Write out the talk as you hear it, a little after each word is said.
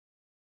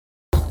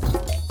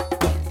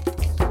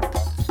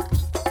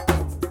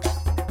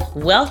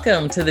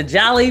Welcome to the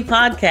Jolly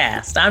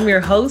Podcast. I'm your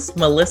host,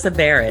 Melissa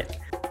Barrett.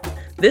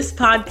 This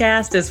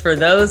podcast is for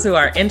those who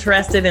are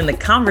interested in the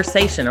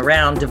conversation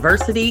around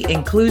diversity,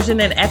 inclusion,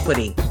 and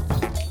equity.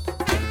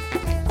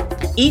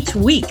 Each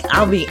week,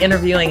 I'll be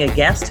interviewing a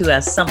guest who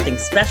has something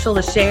special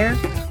to share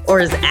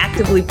or is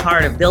actively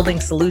part of building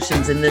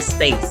solutions in this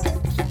space.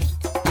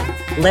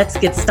 Let's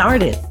get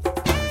started.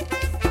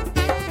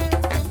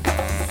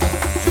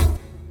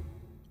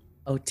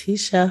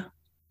 Otisha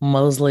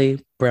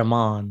Mosley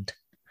Bremond,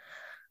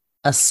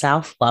 a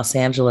South Los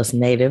Angeles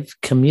native,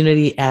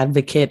 community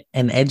advocate,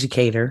 and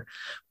educator,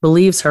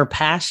 believes her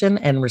passion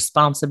and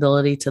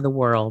responsibility to the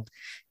world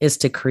is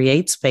to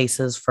create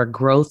spaces for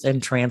growth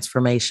and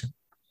transformation.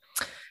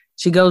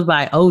 She goes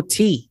by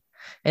OT,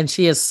 and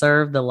she has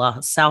served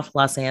the South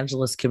Los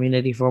Angeles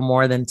community for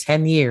more than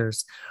 10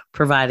 years,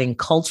 providing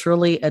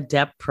culturally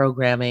adept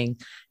programming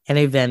and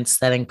events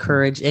that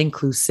encourage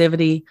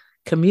inclusivity,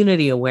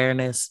 community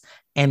awareness,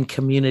 and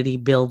community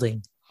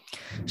building.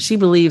 She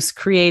believes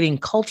creating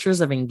cultures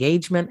of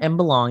engagement and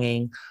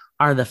belonging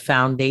are the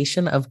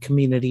foundation of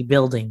community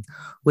building,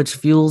 which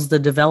fuels the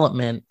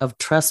development of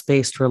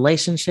trust-based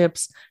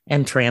relationships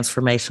and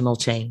transformational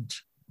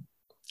change.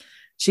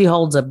 She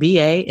holds a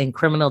BA in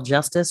criminal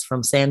justice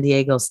from San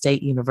Diego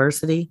State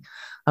University,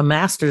 a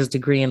master's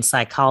degree in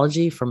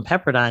psychology from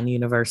Pepperdine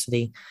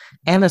University,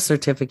 and a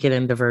certificate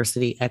in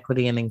diversity,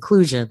 equity, and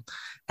inclusion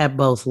at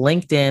both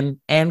LinkedIn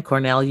and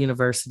Cornell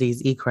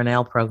University's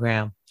eCornell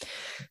program.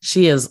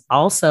 She is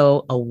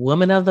also a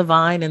Woman of the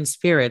Vine and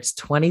Spirits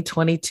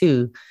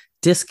 2022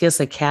 Discus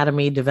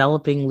Academy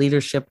Developing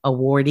Leadership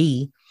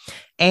Awardee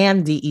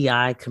and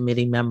DEI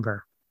committee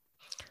member.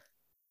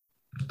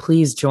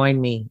 Please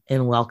join me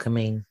in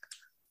welcoming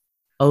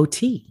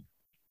OT.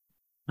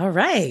 All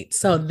right.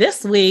 So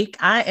this week,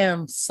 I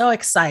am so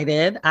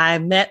excited. I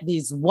met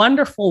these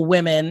wonderful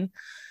women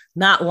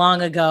not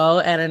long ago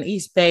at an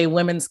East Bay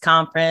Women's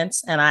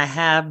Conference, and I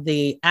have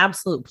the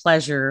absolute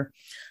pleasure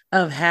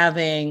of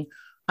having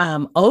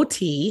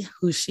OT,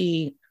 who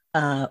she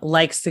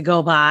likes to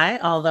go by,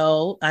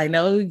 although I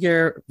know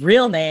your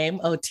real name,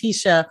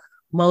 Otisha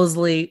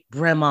Mosley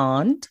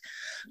Bremond.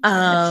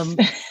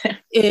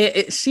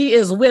 She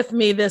is with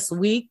me this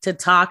week to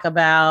talk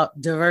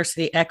about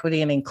diversity,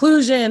 equity, and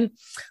inclusion,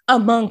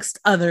 amongst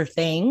other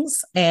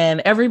things. And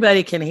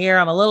everybody can hear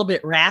I'm a little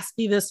bit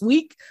raspy this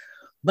week,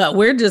 but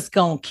we're just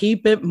going to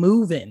keep it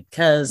moving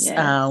because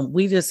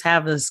we just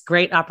have this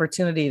great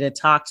opportunity to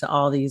talk to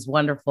all these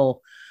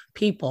wonderful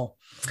people.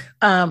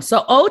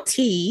 So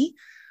OT,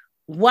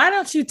 why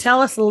don't you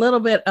tell us a little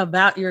bit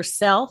about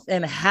yourself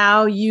and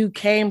how you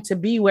came to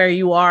be where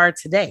you are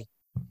today?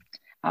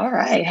 All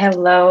right.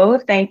 Hello.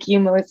 Thank you,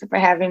 Melissa, for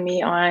having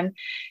me on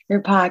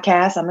your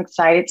podcast. I'm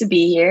excited to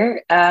be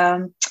here.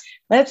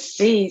 Let's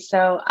see.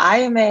 So I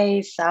am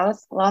a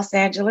South Los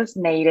Angeles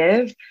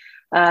native.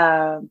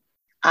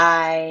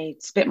 I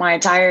spent my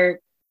entire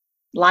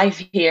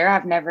life here.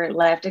 I've never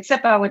left,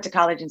 except I went to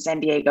college in San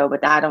Diego,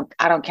 but I don't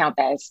count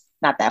that. It's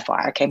not that far.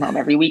 I came home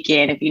every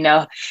weekend. If you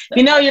know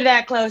you're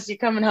that close, you're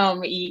coming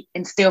home to eat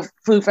and steal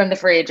food from the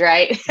fridge,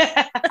 right?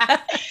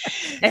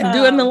 And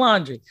doing the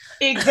laundry.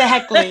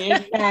 Exactly.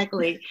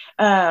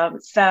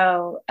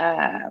 So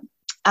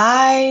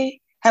I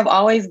have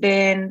always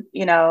been,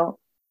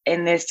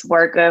 in this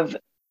work of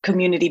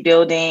community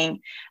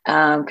building,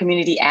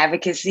 community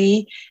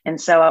advocacy.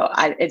 And so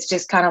it's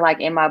just kind of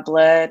like in my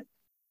blood.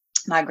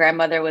 My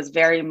grandmother was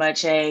very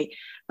much a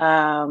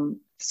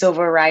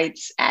civil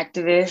rights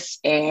activist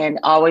and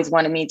always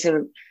wanted me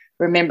to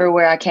remember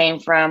where I came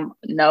from,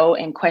 know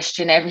and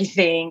question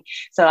everything.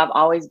 So I've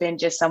always been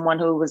just someone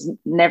who was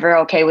never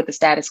okay with the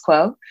status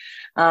quo.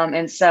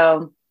 And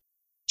so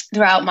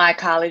throughout my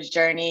college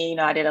journey,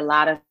 I did a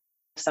lot of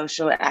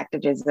social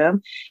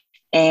activism.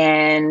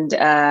 And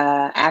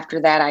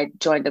after that, I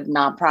joined a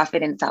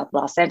nonprofit in South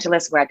Los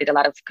Angeles where I did a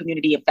lot of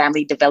community and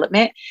family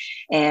development.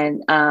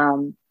 And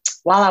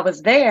while I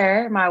was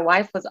there, my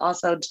wife was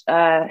also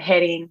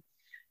heading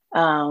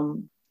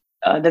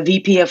the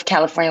VP of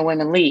California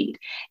Women Lead.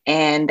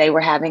 And they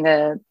were having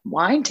a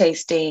wine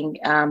tasting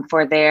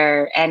for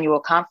their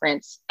annual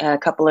conference a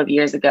couple of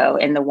years ago.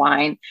 And the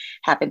wine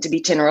happened to be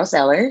Tenero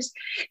Cellars.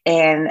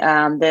 And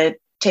the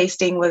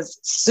tasting was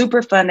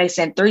super fun. They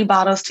sent 3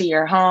 bottles to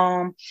your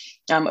home.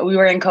 We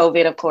were in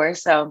COVID, of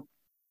course. So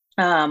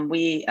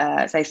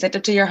they sent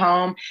it to your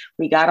home.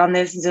 We got on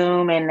this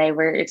Zoom and they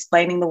were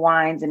explaining the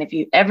wines. And if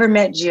you ever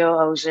met Jill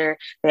Osier,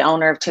 the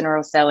owner of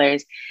Tenero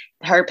Cellars,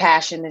 her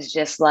passion is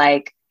just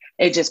like,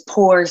 it just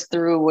pours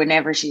through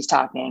whenever she's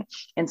talking.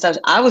 And so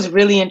I was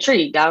really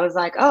intrigued. I was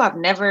like, oh, I've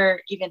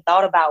never even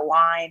thought about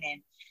wine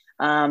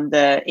and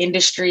the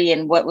industry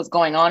and what was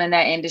going on in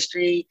that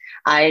industry.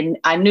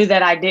 I knew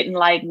that I didn't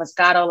like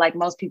Moscato like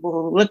most people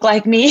who look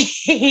like me.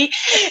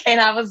 And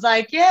I was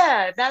like,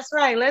 yeah, that's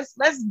right.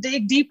 Let's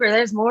dig deeper.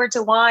 There's more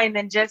to wine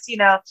than just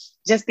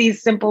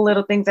these simple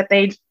little things that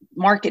they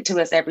market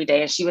to us every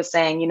day. And she was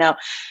saying,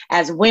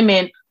 as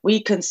women,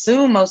 we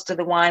consume most of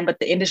the wine, but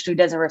the industry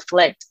doesn't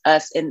reflect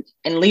us in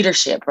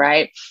leadership,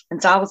 right?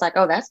 And so I was like,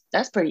 oh,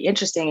 that's pretty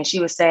interesting. And she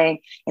was saying,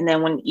 and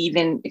then when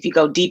even if you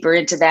go deeper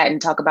into that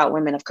and talk about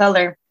women of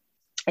color,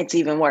 it's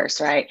even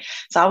worse, right?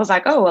 So I was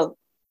like, oh well,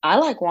 I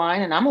like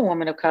wine, and I'm a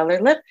woman of color.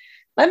 Let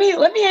me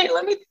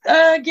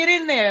get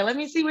in there. Let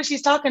me see what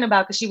she's talking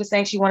about, because she was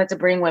saying she wanted to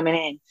bring women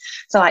in.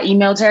 So I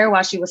emailed her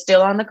while she was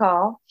still on the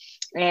call,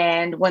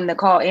 and when the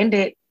call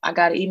ended, I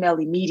got an email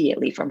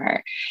immediately from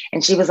her,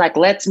 and she was like,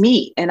 "Let's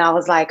meet." And I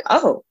was like,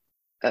 "Oh,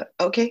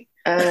 okay,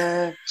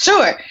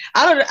 sure.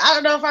 I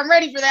don't know if I'm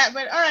ready for that,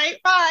 but all right,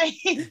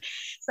 fine."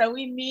 So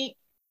we meet,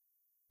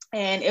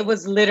 and it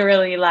was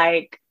literally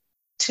like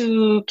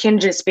two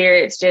kindred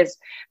spirits just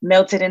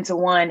melted into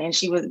one, and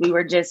we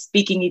were just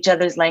speaking each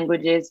other's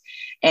languages.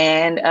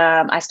 And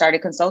I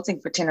started consulting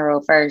for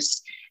Tenero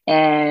first,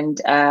 and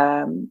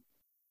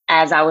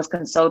as I was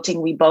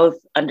consulting, we both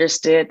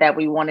understood that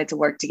we wanted to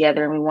work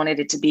together, and we wanted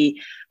it to be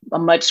a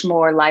much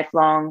more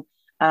lifelong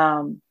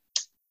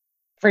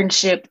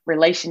friendship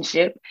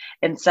relationship.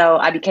 And so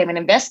I became an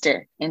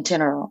investor in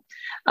Tenero.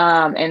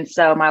 And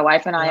so my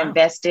wife and I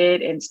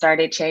invested and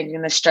started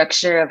changing the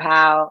structure of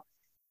how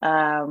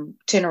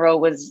Tenero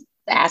was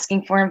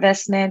asking for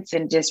investments,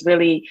 and just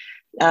really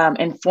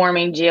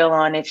informing Jill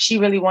on if she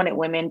really wanted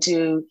women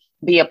to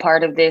be a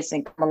part of this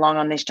and come along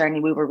on this journey,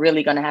 we were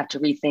really going to have to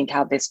rethink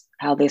how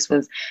this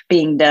was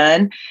being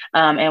done.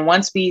 And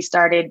once we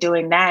started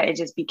doing that, it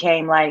just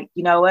became like,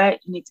 you know what,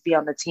 you need to be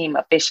on the team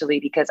officially,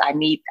 because I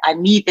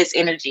need this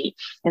energy.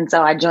 And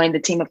so I joined the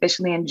team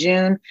officially in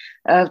June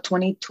of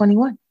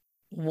 2021.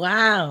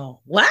 Wow.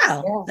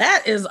 Yeah.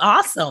 That is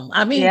awesome.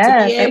 I mean,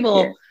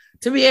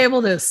 to be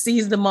able to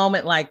seize the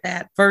moment like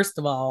that, first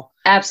of all.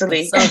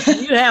 Absolutely. So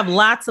you have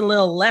lots of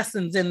little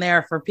lessons in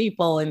there for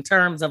people in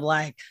terms of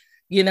like,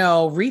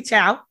 reach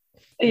out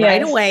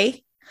right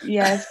away.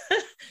 Yes.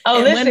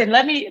 Oh, listen,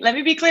 let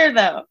me be clear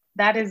though.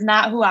 That is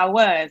not who I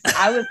was.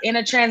 I was in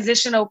a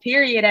transitional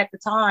period at the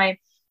time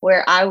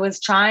where I was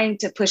trying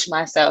to push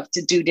myself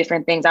to do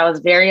different things. I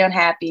was very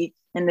unhappy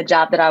in the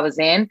job that I was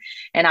in,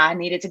 and I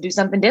needed to do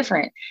something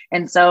different.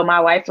 And so my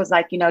wife was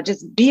like,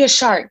 just be a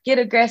shark, get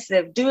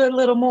aggressive, do a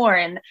little more.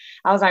 And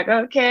I was like,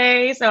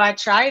 okay. So I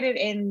tried it,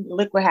 and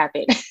look what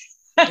happened.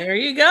 There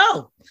you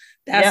go.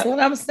 That's what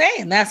I'm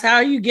saying. That's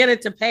how you get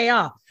it to pay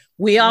off.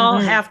 We all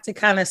have to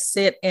kind of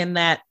sit in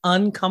that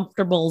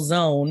uncomfortable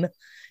zone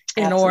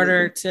in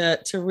order to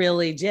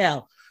really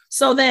gel.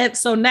 So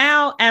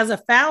now as a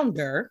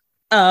founder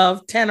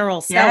of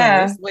Tenero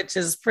Cellars, which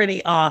is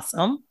pretty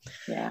awesome.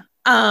 Yeah.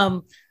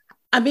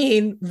 I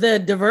mean, the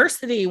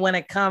diversity when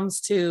it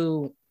comes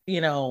to,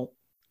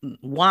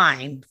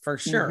 wine for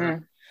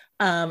sure.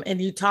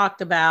 And you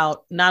talked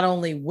about not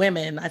only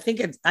women, I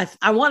think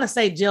I want to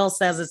say Jill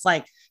says it's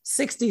like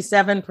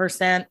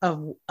 67%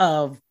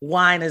 of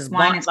wine is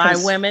bought by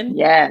women.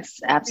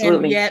 Yes,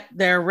 absolutely. And yet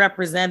they're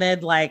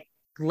represented like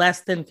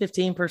less than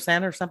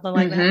 15% or something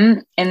like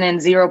that. And then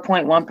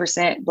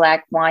 0.1%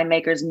 Black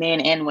winemakers,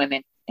 men and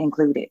women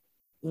included.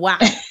 Wow.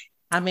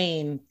 I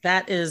mean,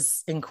 that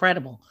is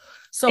incredible.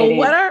 So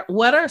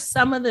what are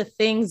some of the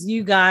things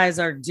you guys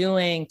are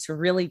doing to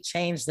really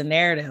change the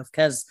narrative?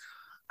 Because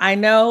I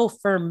know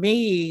for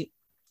me,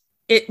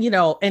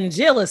 and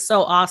Jill is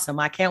so awesome.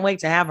 I can't wait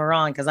to have her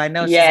on, because I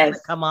know she's going to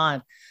come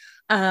on.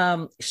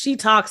 She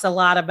talks a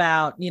lot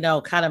about,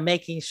 kind of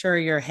making sure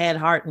your head,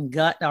 heart, and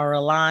gut are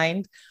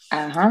aligned.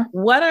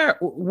 What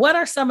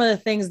are some of the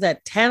things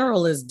that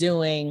Tenero is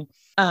doing,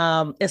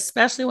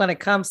 especially when it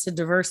comes to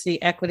diversity,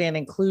 equity, and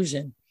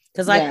inclusion?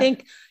 Because I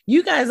think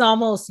you guys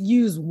almost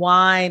use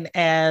wine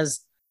as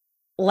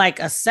like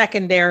a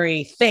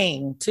secondary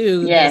thing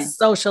to the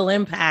social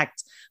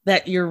impact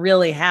that you're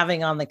really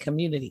having on the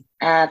community.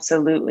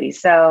 Absolutely.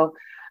 So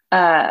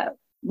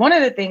one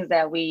of the things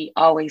that we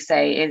always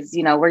say is,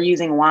 we're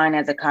using wine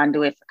as a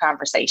conduit for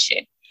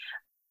conversation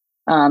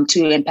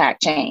to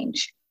impact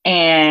change.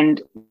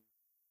 And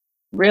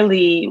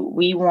really,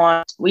 we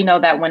know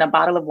that when a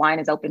bottle of wine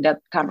is opened up,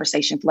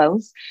 conversation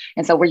flows.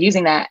 And so we're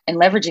using that and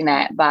leveraging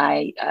that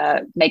by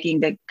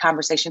making the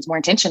conversations more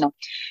intentional.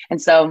 And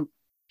so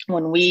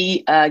when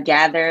we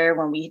gather,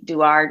 when we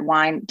do our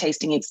wine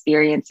tasting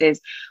experiences,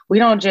 we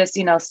don't just,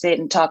 sit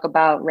and talk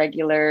about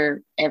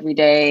regular,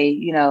 everyday,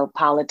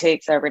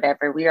 politics or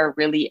whatever. We are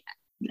really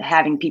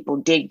having people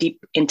dig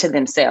deep into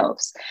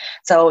themselves.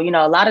 So,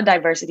 a lot of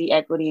diversity,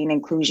 equity, and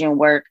inclusion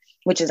work,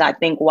 which is, I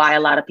think, why a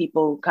lot of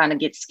people kind of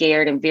get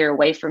scared and veer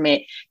away from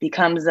it,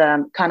 becomes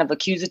kind of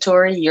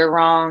accusatory. You're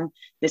wrong.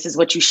 This is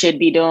what you should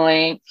be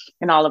doing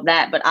and all of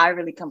that. But I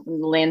really come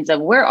from the lens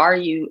of where are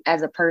you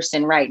as a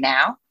person right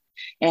now?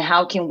 And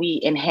how can we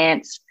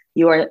enhance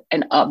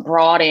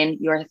broaden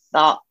your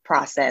thought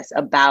process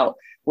about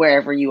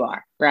wherever you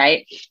are,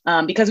 right?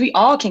 Because we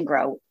all can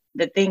grow.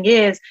 The thing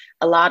is,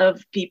 a lot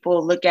of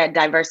people look at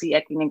diversity,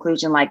 equity, and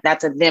inclusion like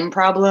that's a them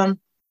problem.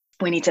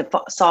 We need to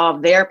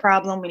solve their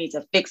problem. We need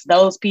to fix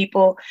those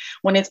people,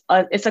 when it's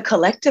a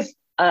collective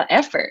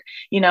effort.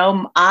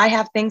 I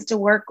have things to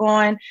work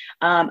on.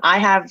 I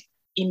have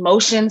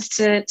emotions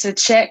to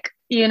check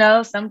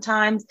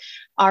Sometimes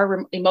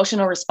our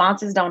emotional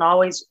responses don't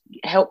always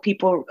help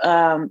people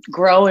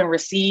grow and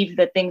receive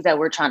the things that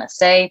we're trying to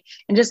say,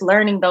 and just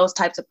learning those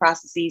types of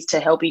processes to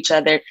help each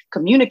other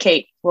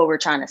communicate what we're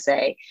trying to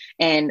say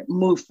and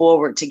move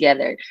forward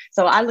together.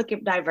 So I look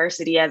at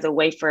diversity as a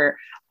way for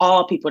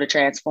all people to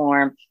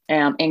transform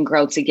and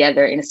grow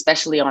together, and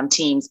especially on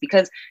teams,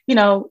 because,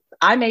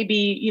 I may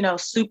be,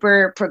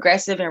 super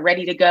progressive and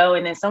ready to go,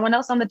 and then someone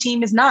else on the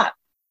team is not.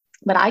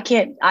 But I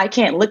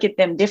can't look at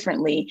them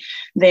differently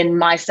than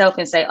myself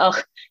and say,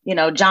 oh,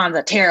 John's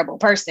a terrible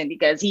person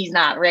because he's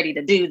not ready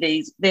to do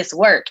this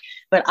work.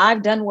 But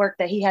I've done work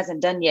that he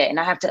hasn't done yet. And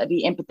I have to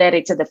be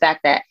empathetic to the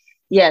fact that,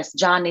 yes,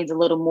 John needs a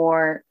little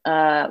more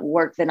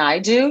work than I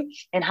do.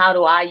 And how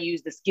do I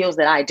use the skills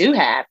that I do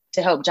have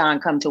to help John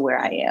come to where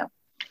I am?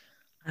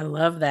 I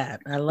love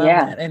that. I love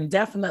that. And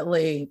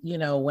definitely,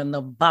 when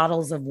the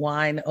bottles of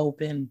wine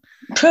open,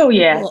 oh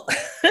yeah,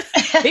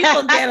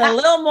 people get a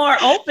little more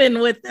open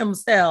with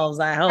themselves,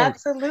 I hope.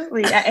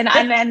 Absolutely.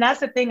 And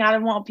that's the thing. I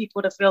don't want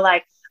people to feel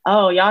like,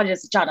 oh, y'all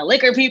just trying to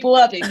liquor people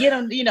up and get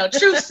them,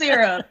 truth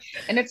serum.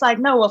 And it's like,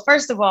 no, well,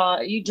 first of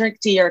all, you drink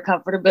to your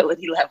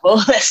comfortability level.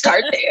 Let's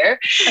start there.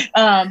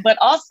 But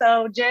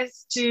also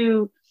just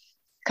to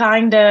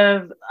kind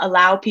of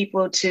allow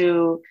people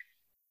to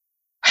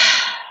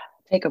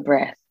take a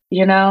breath.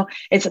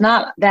 It's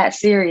not that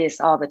serious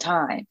all the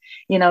time.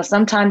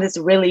 Sometimes it's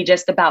really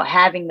just about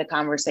having the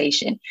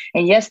conversation.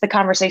 And yes, the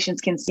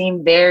conversations can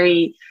seem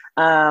very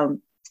hard,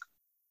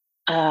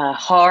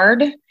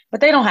 but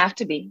they don't have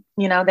to be.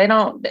 They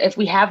don't. If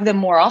we have them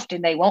more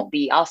often, they won't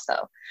be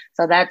also.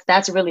 So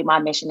that's really my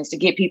mission, is to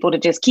get people to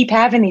just keep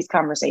having these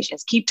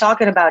conversations, keep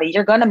talking about it.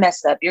 You're going to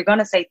mess up. You're going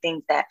to say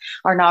things that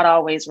are not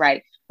always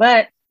right.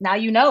 But now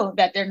you know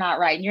that they're not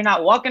right. And you're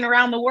not walking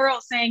around the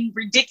world saying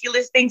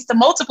ridiculous things to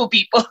multiple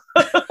people.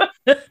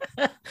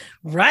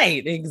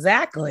 Right,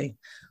 exactly.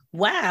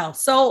 Wow.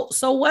 So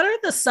what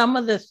are some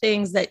of the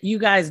things that you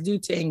guys do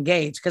to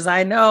engage? Because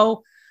I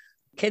know,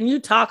 can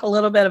you talk a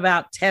little bit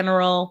about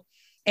Teneral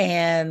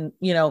and,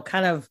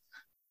 kind of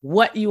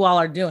what you all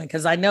are doing?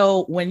 Because I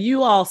know when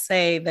you all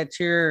say that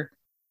you're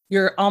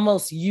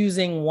almost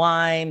using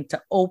wine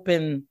to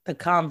open the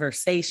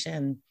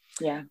conversation.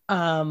 Yeah.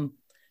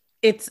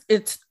 It's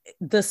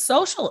the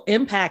social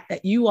impact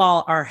that you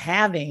all are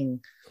having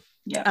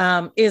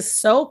is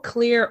so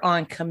clear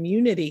on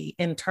community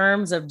in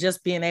terms of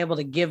just being able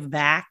to give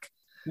back.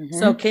 Mm-hmm.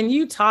 So can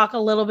you talk a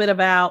little bit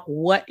about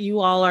what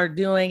you all are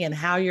doing and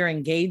how you're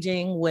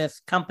engaging with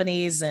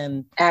companies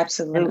and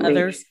absolutely and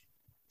others?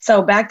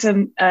 So back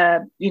to,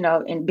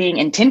 in being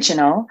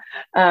intentional,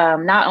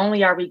 not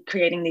only are we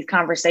creating these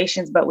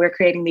conversations, but we're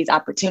creating these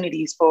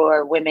opportunities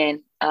for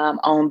women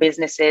owned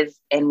businesses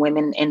and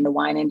women in the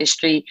wine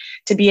industry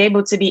to be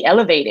able to be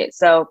elevated.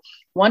 So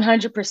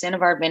 100%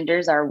 of our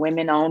vendors are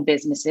women owned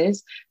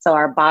businesses. So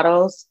our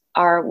bottles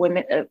are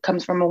women,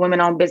 comes from a women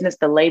owned business,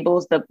 the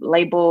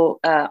label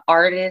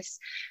artists,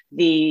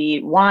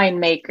 the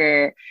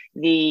winemaker,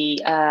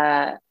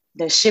 the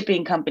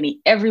shipping company,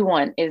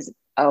 everyone is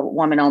a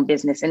woman-owned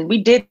business. And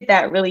we did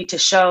that really to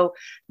show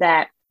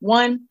that,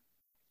 one,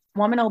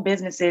 woman-owned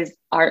businesses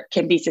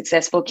can be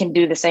successful, can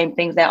do the same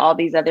things that all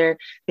these other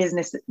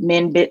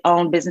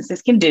men-owned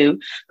businesses can do,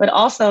 but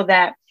also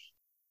that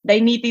they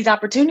need these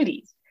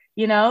opportunities.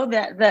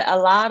 That a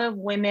lot of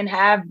women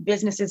have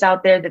businesses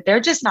out there that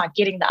they're just not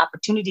getting the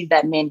opportunities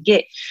that men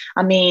get.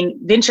 I mean,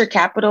 venture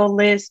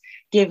capitalists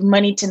give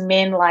money to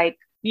men like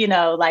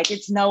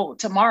it's no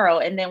tomorrow.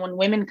 And then when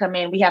women come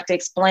in, we have to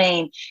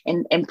explain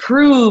and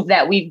prove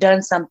that we've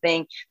done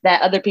something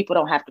that other people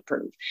don't have to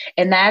prove.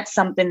 And that's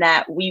something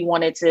that we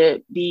wanted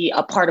to be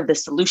a part of the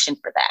solution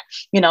for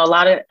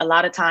that. A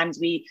lot of times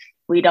we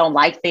don't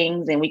like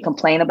things and we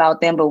complain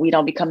about them, but we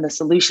don't become the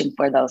solution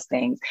for those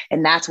things.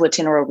 And that's what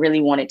Teneral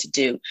really wanted to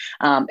do.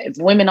 If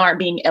women aren't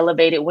being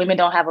elevated, women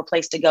don't have a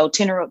place to go.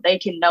 They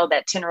can know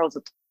that Teneral is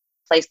a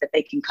place that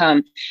they can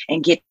come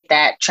and get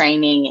that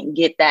training and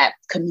get that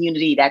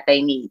community that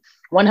they need.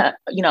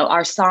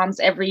 Our Psalms,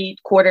 every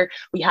quarter,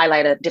 we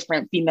highlight a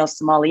different female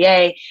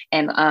sommelier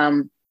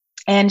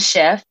and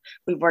chef.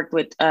 We've worked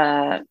with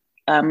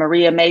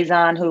Maria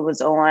Mazon, who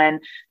was on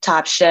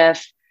Top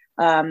Chef.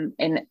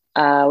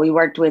 We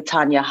worked with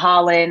Tanya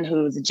Holland,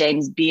 who's a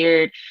James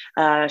Beard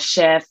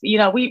chef.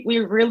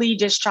 We're really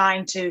just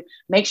trying to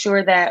make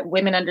sure that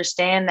women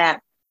understand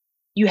that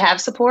you have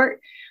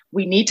support.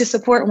 We need to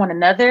support one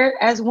another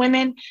as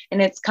women. And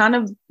it's kind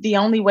of the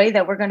only way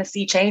that we're going to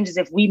see change is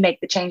if we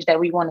make the change that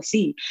we want to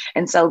see.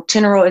 And so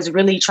Teneral is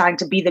really trying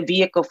to be the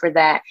vehicle for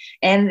that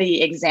and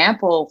the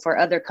example for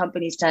other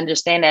companies to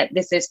understand that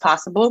this is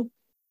possible.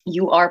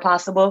 You are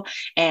possible.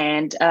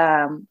 And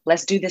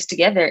let's do this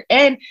together.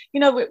 And,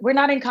 we're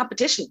not in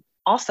competition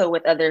also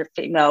with other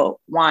female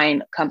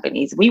wine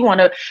companies. We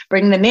want to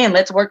bring them in.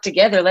 Let's work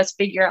together. Let's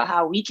figure out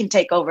how we can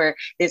take over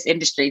this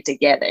industry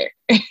together.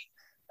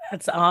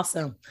 That's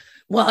awesome.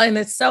 Well, and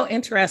it's so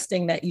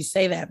interesting that you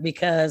say that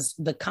because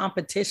the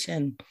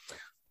competition,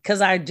 because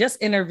I just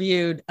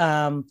interviewed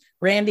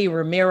Randy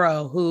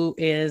Ramiro, who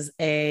is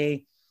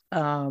a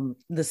the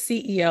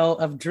CEO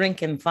of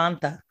Drink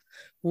Infanta,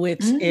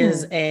 which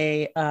is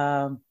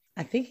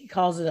I think he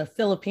calls it a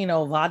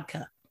Filipino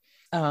vodka.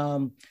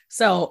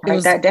 So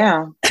write that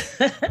down.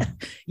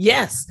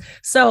 Yes.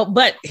 So,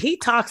 but he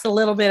talks a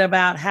little bit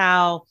about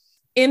how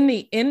in the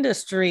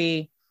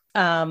industry,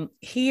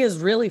 he is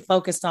really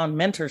focused on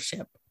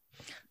mentorship.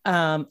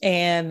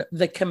 And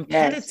the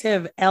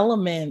competitive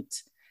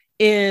element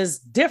is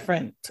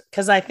different,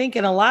 because I think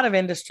in a lot of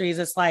industries,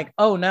 it's like,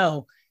 oh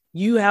no,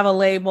 you have a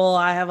label,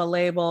 I have a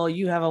label,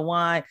 you have a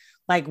wine.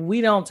 Like,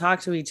 we don't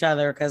talk to each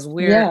other because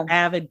we're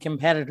avid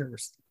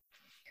competitors.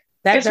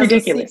 That's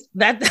ridiculous.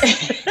 That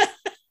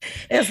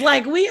it's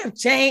like we have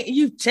changed.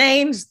 You've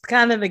changed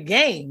kind of the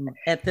game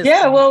at this.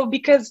 Yeah, point. Well,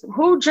 because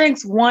who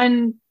drinks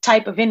one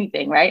type of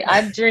anything, right?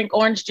 I drink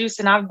orange juice,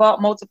 and I've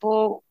bought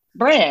multiple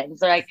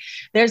brands. Like,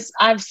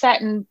 I've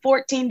sat in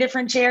 14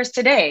 different chairs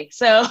today.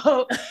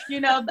 So,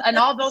 and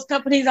all those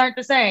companies aren't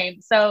the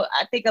same. So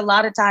I think a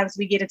lot of times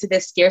we get into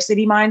this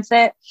scarcity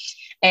mindset,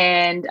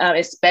 and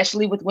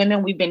especially with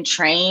women, we've been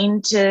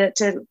trained to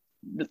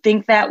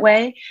think that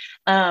way.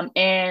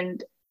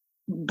 And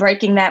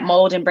breaking that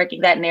mold and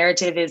breaking that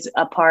narrative is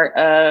a part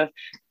of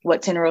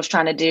what Tenero is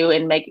trying to do,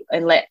 and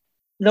let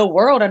the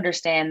world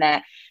understand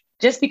that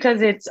just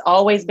because it's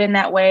always been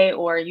that way,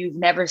 or you've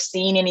never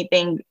seen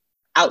anything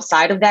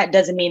outside of that,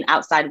 doesn't mean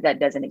outside of that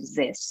doesn't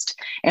exist.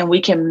 And we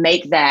can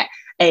make that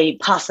a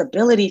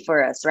possibility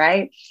for us,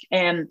 right?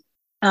 And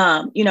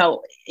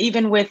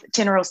even with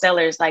Tenero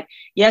sellers, like,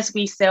 yes,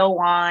 we sell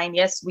wine.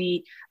 Yes,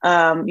 we,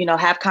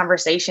 have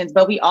conversations,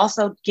 but we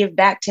also give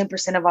back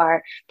 10% of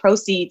our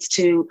proceeds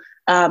to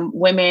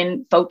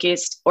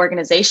women-focused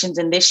organizations.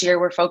 And this year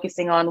we're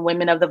focusing on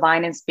Women of the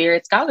Vine and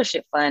Spirit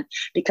Scholarship Fund,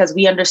 because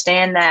we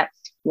understand that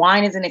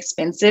wine is an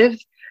expensive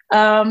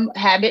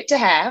habit to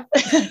have,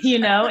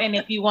 and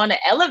if you want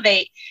to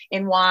elevate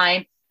in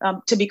wine,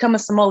 to become a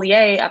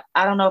sommelier,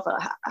 I don't know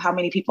how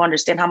many people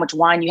understand how much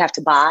wine you have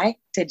to buy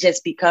to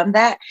just become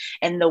that.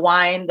 And the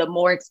wine, the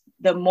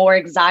more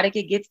exotic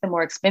it gets, the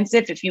more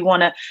expensive. If you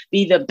want to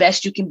be the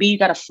best you can be, you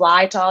got to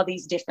fly to all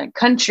these different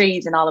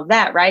countries and all of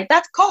that, right?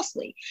 That's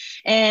costly.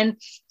 And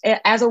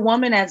as a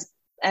woman,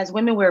 as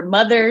women, we're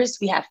mothers,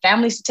 we have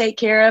families to take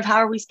care of. How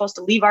are we supposed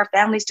to leave our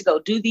families to go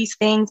do these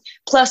things,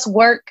 plus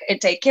work and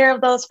take care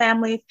of those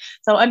families?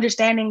 So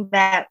understanding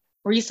that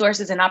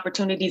resources and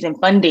opportunities and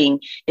funding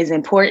is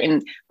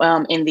important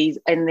in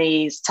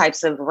these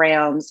types of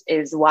realms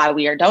is why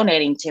we are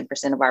donating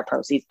 10% of our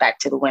proceeds back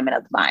to the Women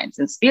of the Vines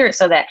and Spirit,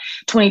 so that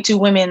 22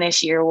 women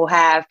this year will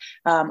have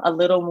a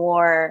little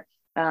more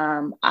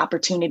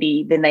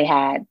opportunity than they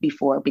had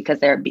before, because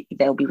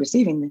they'll be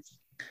receiving this.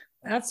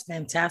 That's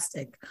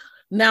fantastic.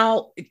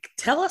 Now,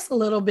 tell us a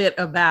little bit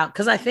about,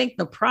 because I think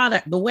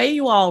the way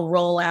you all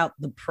roll out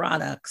the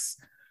products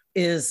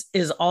is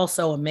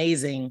also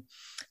amazing.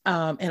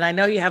 And I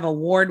know you have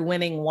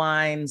award-winning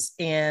wines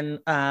in,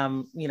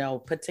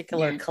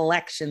 particular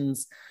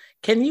collections.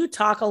 Can you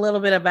talk a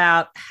little bit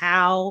about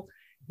how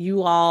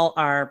you all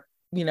are,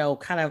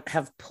 kind of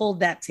have pulled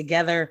that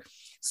together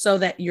so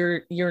that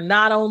you're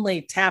not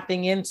only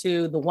tapping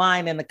into the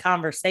wine and the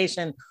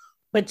conversation,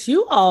 but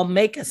you all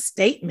make a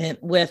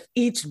statement with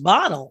each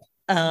bottle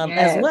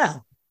as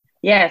well?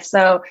 Yeah,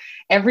 so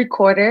every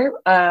quarter,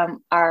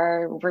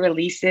 our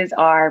releases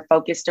are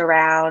focused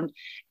around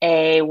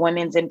a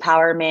women's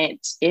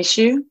empowerment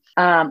issue.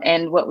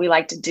 And what we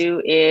like to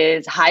do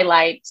is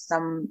highlight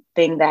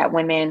something that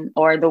women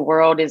or the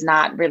world is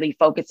not really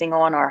focusing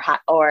on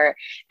or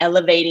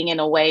elevating in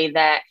a way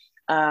that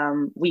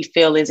we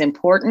feel is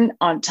important.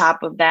 On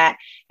top of that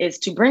is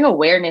to bring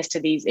awareness to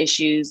these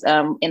issues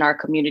in our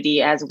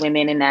community as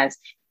women and as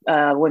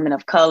women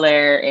of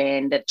color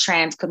and the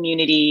trans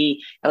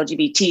community,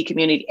 LGBT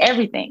community,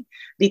 everything.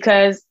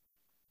 Because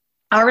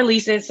our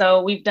releases,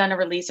 so we've done a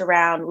release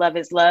around Love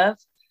is Love,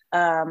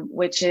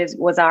 which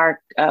was our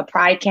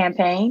Pride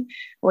campaign.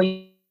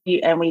 We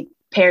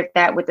paired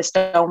that with the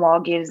Stonewall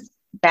Gives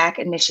Back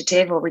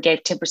initiative, where we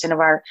gave 10%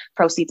 of our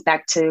proceeds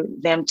back to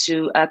them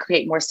to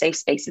create more safe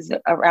spaces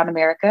around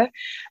America.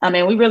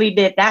 And we really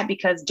did that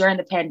because during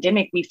the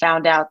pandemic, we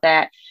found out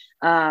that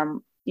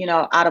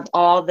out of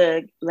all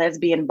the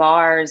lesbian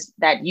bars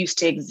that used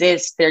to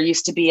exist, there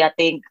used to be, I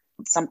think,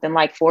 something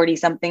like 40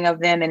 something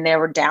of them, and they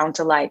were down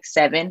to like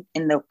 7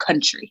 in the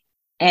country.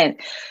 And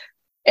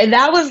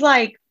that was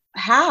like,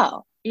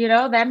 how?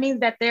 That means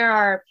that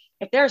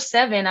if there are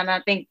 7, and I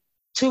think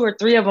 2 or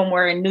 3 of them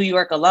were in New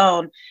York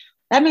alone,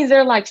 that means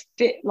there are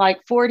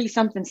like 40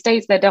 something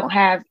states that don't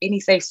have any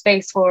safe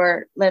space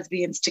for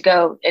lesbians to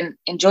go and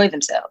enjoy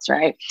themselves,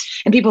 right?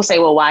 And people say,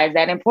 well, why is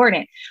that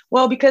important?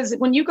 Well, because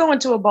when you go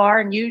into a bar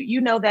and you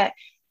know that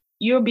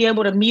you'll be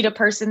able to meet a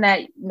person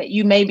that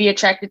you may be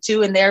attracted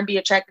to, and they'll be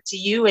attracted to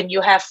you, and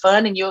you'll have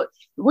fun, and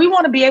we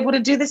want to be able to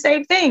do the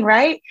same thing,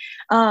 right?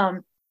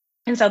 And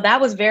so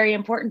that was very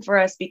important for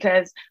us,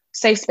 because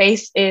safe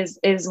space is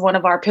one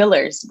of our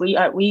pillars. We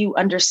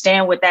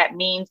understand what that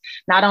means,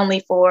 not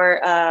only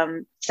for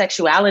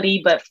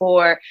sexuality, but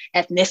for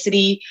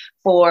ethnicity,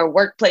 for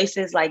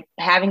workplaces. Like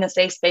having a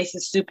safe space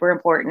is super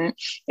important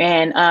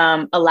and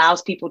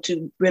allows people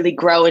to really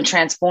grow and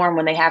transform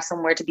when they have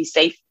somewhere to be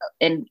safe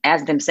and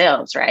as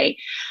themselves, right?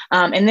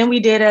 And then we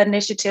did an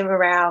initiative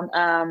around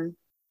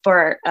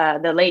for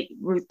the late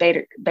Ruth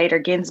Bader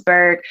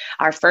Ginsburg,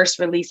 our first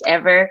release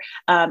ever.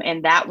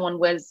 And that one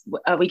was,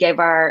 we gave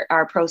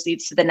our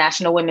proceeds to the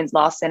National Women's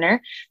Law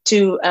Center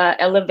to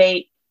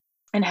elevate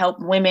and help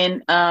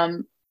women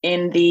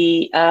in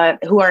the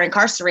who are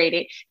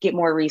incarcerated get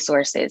more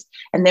resources.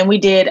 And then we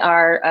did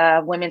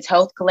our women's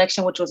health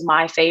collection, which was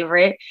my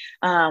favorite,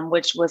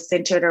 which was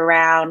centered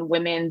around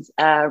women's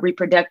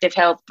reproductive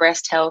health,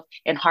 breast health,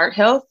 and heart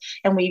health.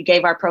 And we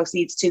gave our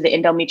proceeds to the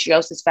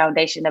Endometriosis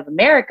Foundation of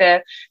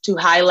America to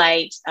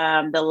highlight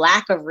the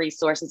lack of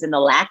resources and the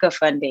lack of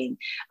funding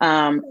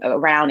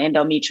around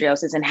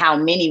endometriosis and how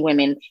many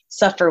women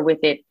suffer with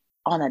it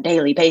on a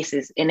daily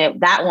basis. And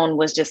that one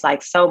was just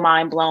like so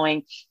mind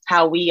blowing,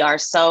 how we are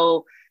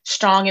so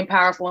strong and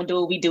powerful and do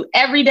what we do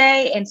every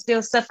day and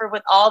still suffer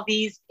with all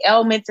these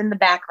ailments in the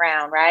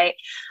background. Right.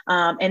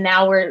 And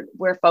now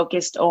we're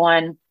focused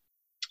on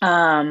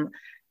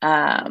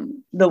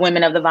the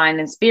Women of the Vine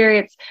and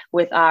Spirits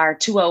with our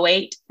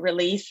 208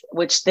 release,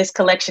 which this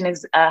collection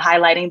is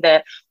highlighting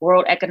the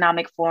World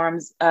Economic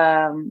Forum's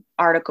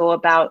article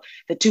about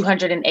the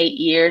 208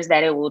 years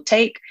that it will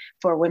take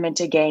for women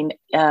to gain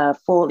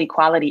full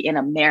equality in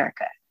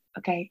America.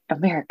 Okay,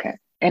 America.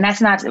 And that's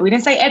not, we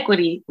didn't say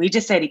equity, we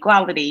just said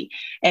equality.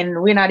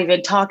 And we're not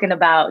even talking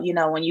about,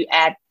 when you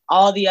add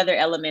all the other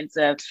elements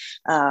of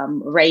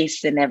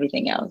race and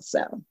everything else.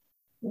 So.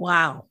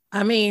 Wow.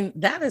 I mean,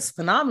 that is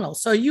phenomenal.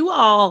 So you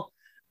all,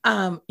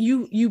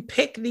 you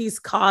pick these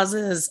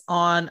causes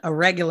on a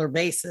regular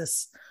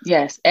basis.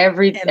 Yes.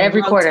 Every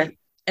quarter.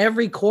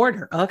 Every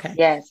quarter. Okay.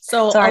 Yes.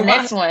 So our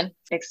next one,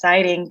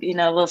 exciting,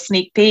 a little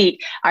sneak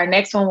peek. Our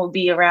next one will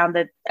be around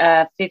the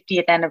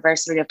 50th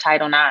anniversary of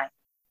Title IX.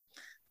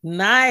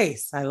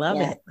 Nice. I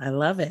love it. I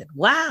love it.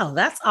 Wow.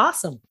 That's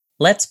awesome.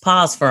 Let's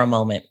pause for a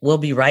moment. We'll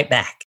be right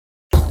back.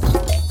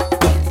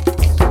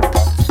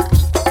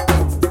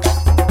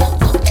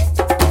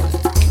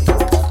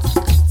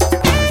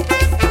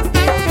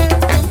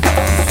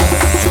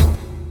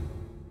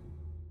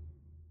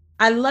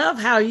 I love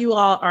how you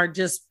all are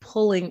just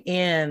pulling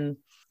in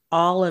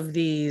all of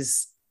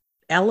these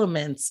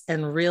elements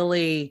and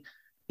really,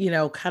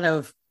 kind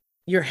of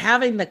you're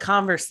having the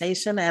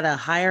conversation at a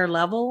higher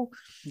level.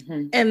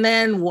 Mm-hmm. And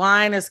then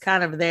wine is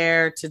kind of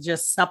there to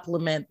just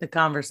supplement the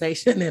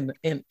conversation.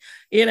 And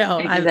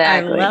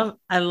exactly.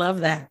 I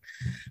love that.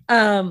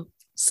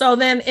 So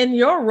then in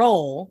your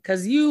role,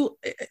 because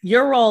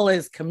your role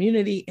is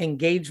community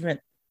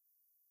engagement.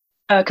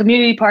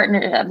 Community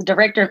partner,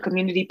 director of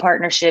community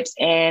partnerships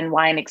and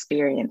wine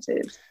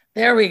experiences.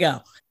 There we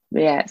go.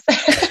 Yes.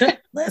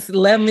 let's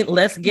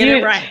get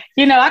it right.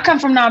 I come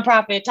from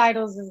nonprofit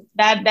titles.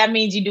 That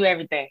means you do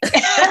everything.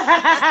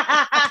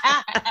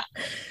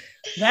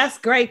 That's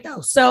great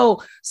though.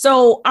 So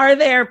are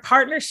there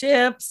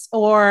partnerships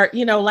or,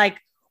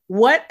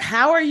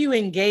 how are you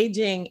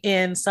engaging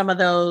in some of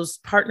those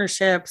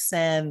partnerships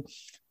and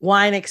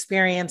wine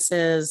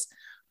experiences?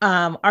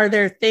 Are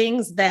there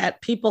things that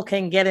people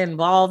can get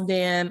involved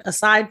in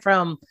aside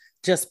from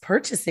just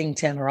purchasing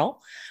Tenorol?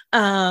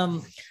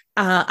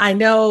 I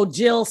know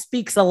Jill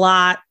speaks a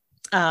lot,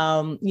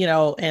 and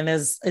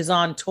is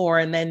on tour.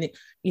 And then,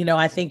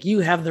 I think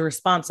you have the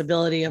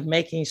responsibility of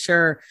making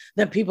sure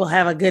that people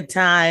have a good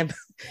time,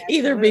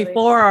 either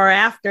before or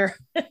after.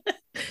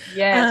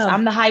 Yes,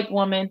 I'm the hype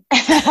woman.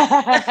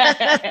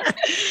 I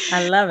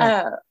love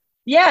it.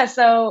 Yeah.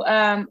 So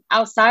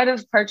outside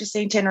of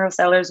purchasing Tenorol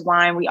Cellars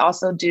wine, we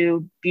also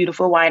do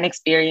beautiful wine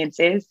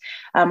experiences.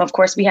 Of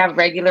course, we have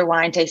regular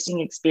wine tasting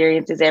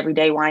experiences,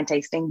 everyday wine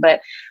tasting, but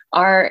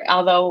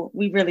although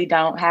we really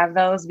don't have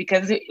those,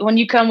 because when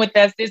you come with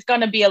us, there's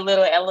going to be a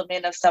little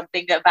element of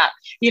something about,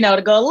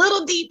 to go a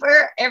little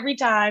deeper every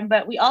time.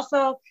 But we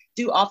also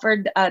do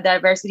offer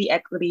diversity,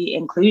 equity,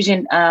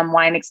 inclusion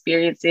wine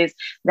experiences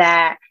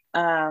that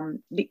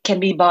can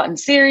be bought in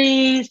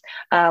series.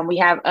 We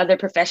have other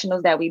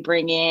professionals that we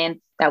bring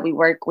in that we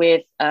work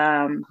with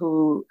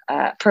who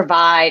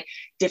provide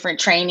different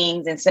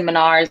trainings and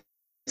seminars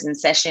and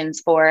sessions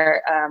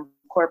for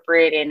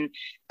corporate and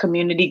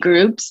community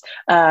groups.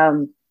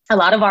 A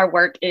lot of our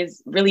work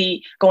is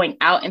really going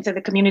out into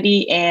the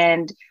community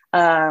and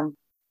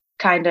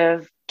kind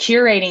of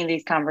curating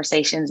these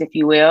conversations, if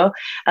you will,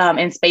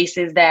 in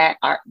spaces that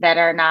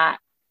are not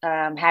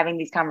having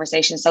these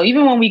conversations. So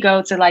even when we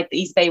go to like the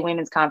East Bay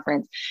Women's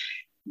Conference,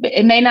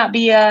 it may not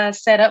be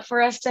set up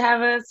for us to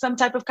have some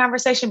type of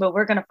conversation, but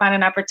we're going to find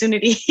an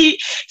opportunity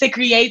to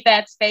create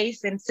that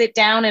space and sit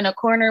down in a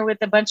corner with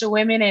a bunch of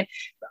women and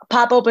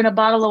pop open a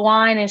bottle of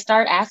wine and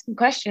start asking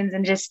questions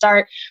and just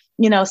start,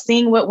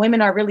 seeing what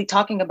women are really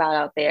talking about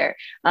out there,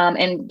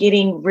 and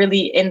getting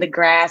really in the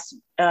grass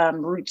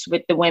roots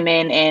with the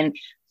women and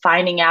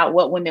finding out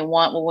what women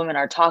want, what women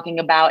are talking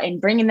about,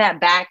 and bringing that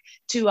back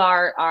to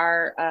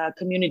our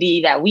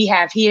community that we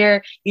have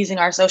here, using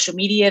our social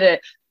media to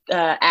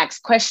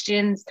ask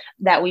questions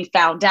that we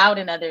found out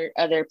in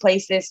other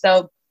places.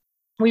 So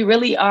we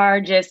really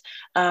are just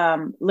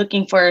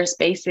looking for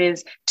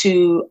spaces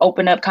to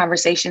open up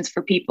conversations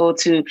for people,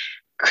 to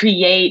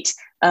create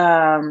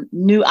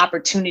new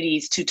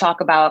opportunities to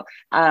talk about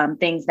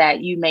things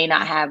that you may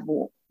not have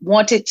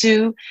wanted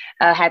to,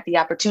 had the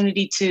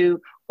opportunity to,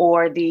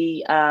 or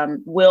the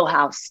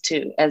wheelhouse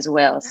to as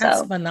well. That's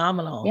so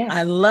phenomenal. yeah.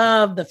 I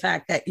love the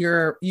fact that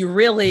you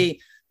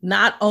really,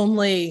 not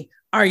only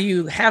are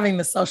you having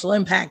the social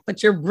impact,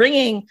 but you're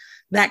bringing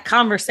that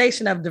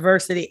conversation of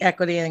diversity,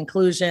 equity, and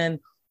inclusion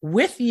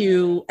with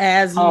you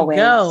as you Always.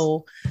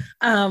 go.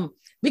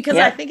 Because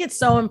I think it's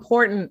so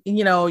important.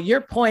 You know,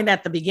 your point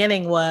at the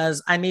beginning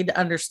was, I need to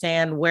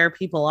understand where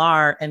people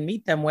are and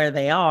meet them where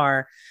they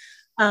are.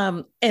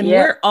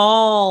 We're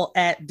all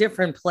at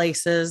different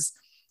places.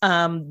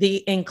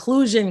 The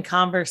inclusion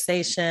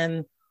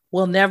conversation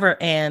will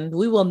never end.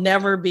 We will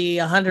never be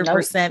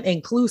 100%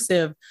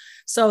 inclusive.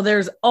 So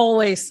there's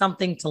always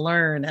something to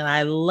learn. And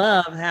I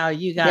love how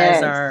you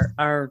guys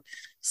are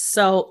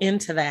so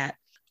into that.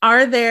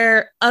 Are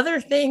there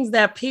other things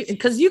that people,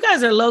 because you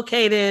guys are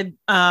located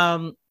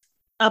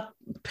up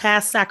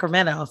past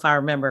Sacramento, if I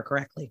remember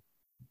correctly?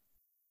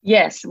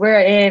 Yes,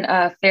 we're in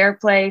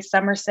Fairplay,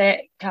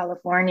 Somerset,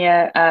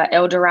 California,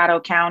 El Dorado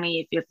County.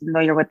 If you're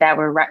familiar with that,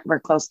 we're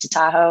close to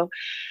Tahoe.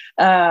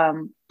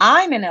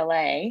 I'm in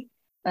LA.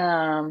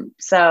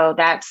 So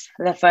that's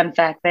the fun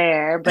fact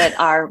there, but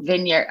our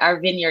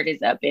vineyard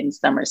is up in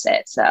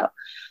Somerset. So,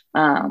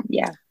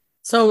 yeah.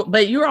 So,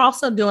 but you're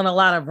also doing a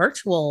lot of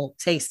virtual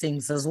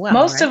tastings as well.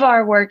 Most of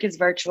our work is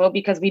virtual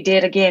because we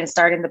did, again,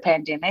 start in the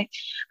pandemic.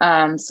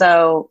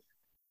 So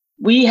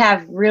we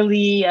have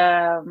really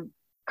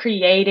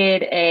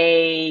created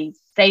a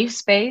safe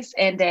space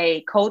and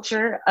a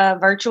culture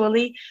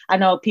virtually. I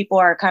know people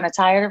are kind of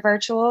tired of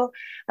virtual,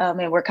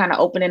 and we're kind of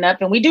opening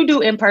up, and we do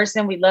in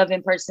person. We love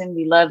in person.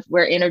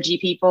 We're energy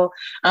people,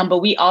 but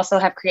we also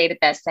have created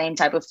that same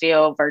type of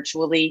feel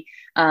virtually,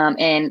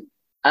 and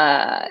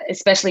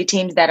especially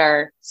teams that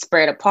are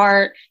spread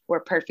apart. We're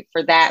perfect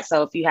for that.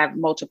 So if you have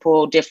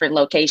multiple different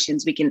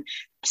locations, we can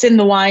send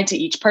the wine to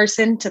each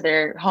person to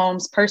their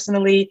homes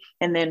personally,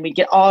 and then we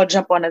all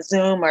jump on a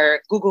Zoom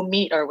or Google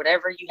Meet or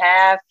whatever you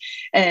have,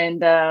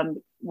 and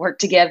work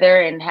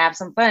together and have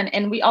some fun.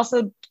 And we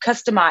also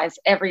customize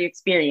every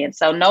experience.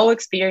 So no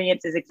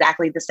experience is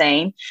exactly the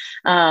same.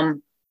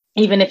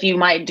 Even if you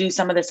might do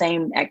some of the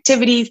same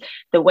activities,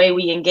 the way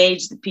we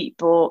engage the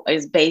people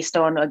is based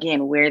on,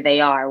 again, where they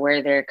are,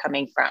 where they're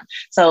coming from.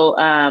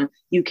 So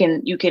you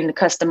can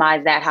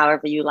customize that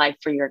however you like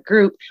for your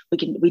group.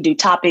 We do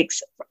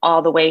topics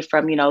all the way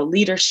from,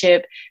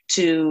 leadership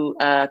to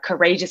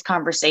courageous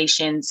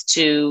conversations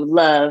to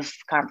love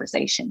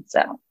conversations.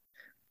 So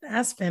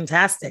that's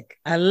fantastic.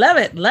 I love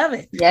it. Love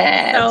it.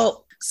 Yeah.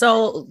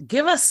 So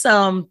give us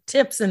some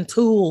tips and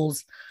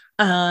tools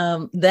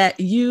that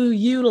you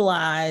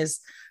utilize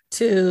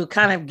to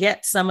kind of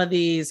get some of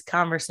these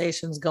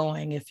conversations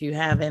going. If you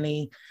have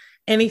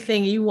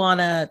anything you want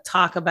to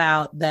talk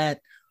about that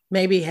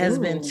maybe has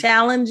been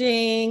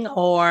challenging,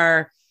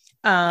 or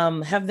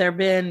have there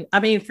been,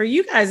 for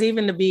you guys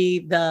even to be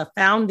the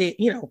founding,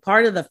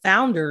 part of the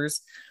founders,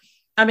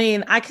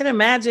 I can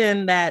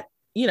imagine that,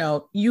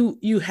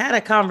 you had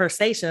a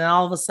conversation and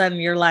all of a sudden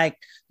you're like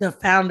the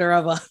founder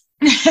of a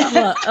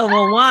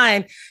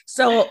wine.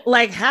 So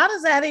like, how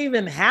does that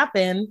even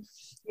happen?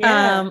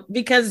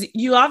 Because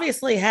you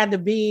obviously had to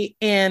be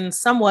in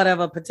somewhat of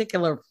a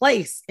particular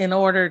place in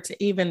order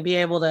to even be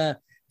able to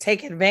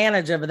take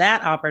advantage of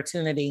that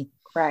opportunity.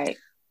 Right.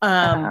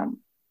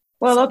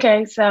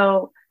 Okay.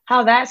 So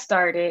how that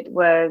started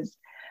was,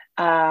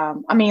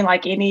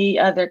 like any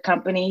other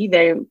company,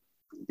 they,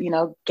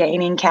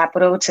 gaining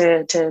capital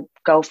to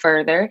go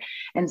further.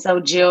 And so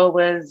Jill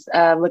was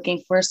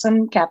looking for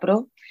some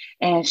capital.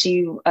 And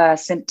she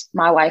sent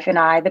my wife and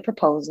I the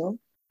proposal.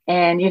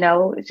 And,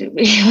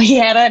 we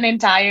had an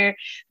entire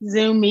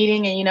Zoom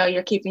meeting, and,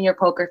 you're keeping your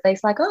poker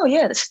face like, oh,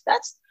 yeah,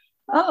 that's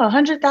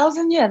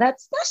 100,000. Yeah,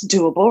 that's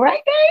doable,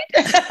 right,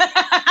 babe?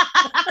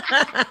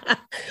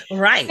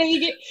 Right. And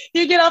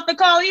you get off the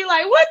call, you're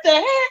like, what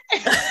the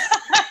heck?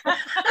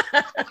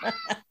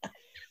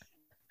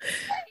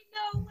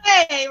 No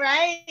way,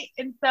 right?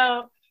 And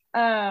so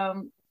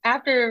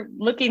after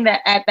looking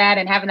at that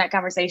and having that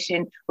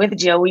conversation with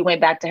Jill, we went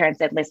back to her and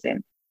said,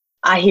 listen,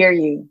 I hear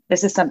you.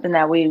 This is something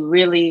that we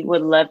really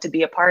would love to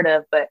be a part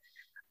of. But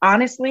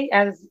honestly,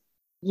 as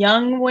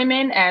young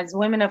women, as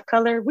women of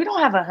color, we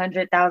don't have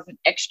 $100,000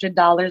 extra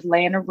dollars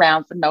laying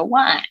around for no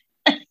wine.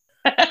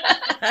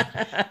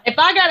 If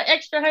I got an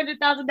extra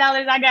 $100,000,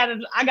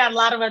 I got a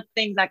lot of other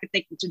things I could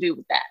think to do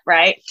with that,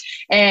 right?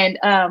 And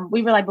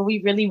we were like, but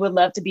we really would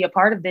love to be a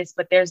part of this,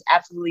 but there's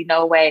absolutely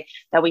no way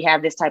that we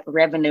have this type of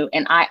revenue.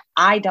 And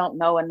I don't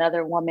know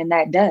another woman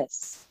that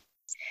does.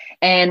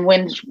 And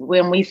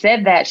when we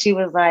said that, she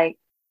was like,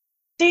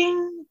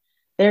 ding,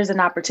 there's an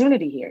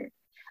opportunity here.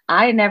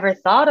 I never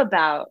thought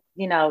about,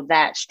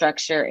 that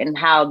structure and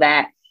how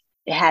that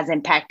has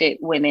impacted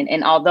women.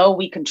 And although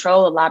we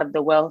control a lot of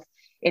the wealth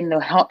in the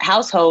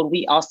household,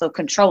 we also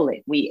control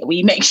it.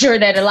 We make sure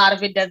that a lot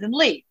of it doesn't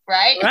leak,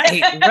 right?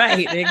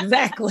 Right,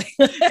 exactly.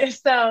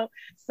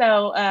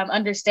 So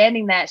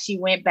understanding that, she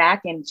went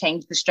back and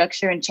changed the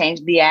structure and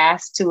changed the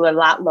ask to a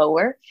lot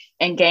lower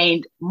and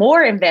gained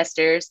more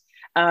investors.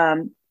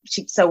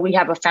 So we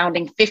have a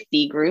founding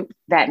 50 group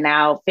that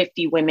now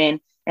 50 women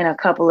and a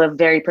couple of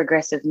very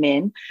progressive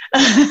men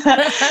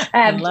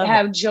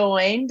have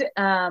joined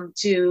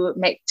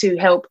to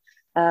help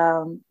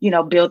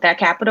build that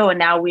capital. And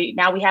now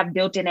we have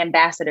built-in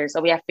ambassadors.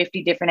 So we have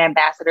 50 different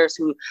ambassadors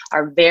who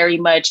are very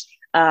much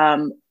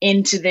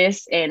into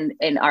this and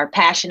are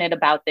passionate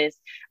about this,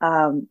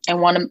 and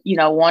want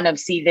to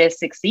see this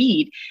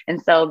succeed.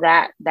 And so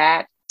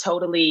that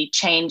totally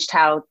changed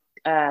how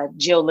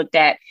Jill looked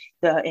at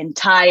the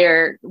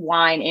entire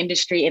wine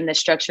industry and the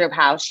structure of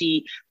how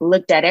she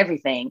looked at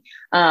everything.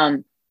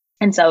 And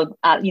so,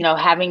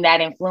 having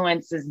that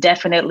influence is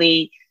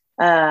definitely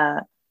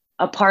a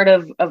part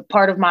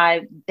of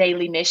my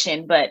daily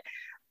mission. But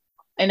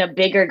in a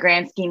bigger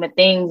grand scheme of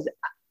things,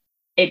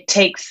 it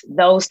takes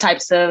those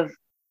types of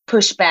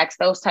pushbacks,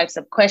 those types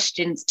of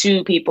questions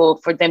to people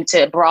for them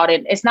to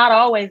broaden. It's not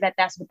always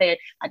that's what they're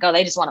like, oh,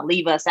 they just want to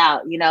leave us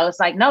out. It's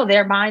like, no,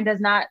 their mind does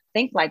not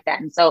think like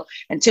that. And so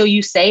until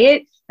you say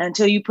it,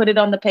 until you put it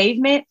on the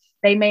pavement,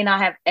 they may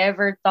not have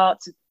ever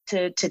thought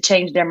to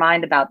change their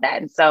mind about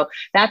that. And so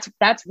that's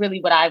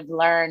really what I've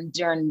learned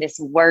during this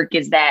work,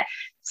 is that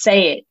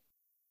say it,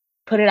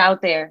 put it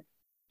out there.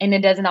 And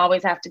it doesn't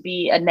always have to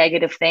be a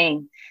negative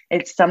thing.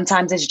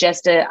 Sometimes it's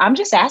just I'm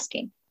just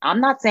asking.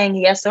 I'm not saying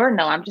yes or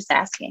no. I'm just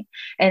asking.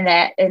 And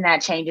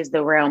that changes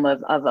the realm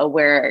of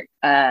where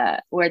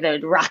the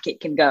rocket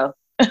can go.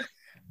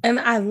 And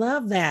I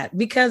love that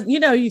because,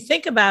 you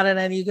think about it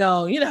and you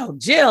go,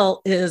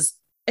 Jill is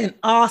an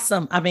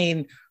awesome,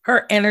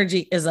 her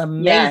energy is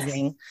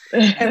amazing.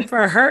 Yes. And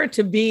for her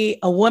to be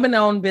a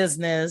woman-owned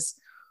business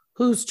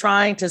who's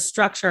trying to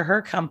structure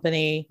her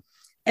company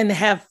and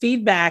have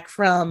feedback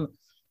from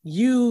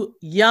you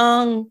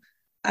young,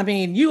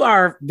 you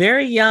are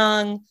very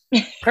young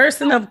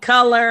person of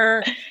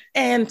color,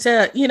 and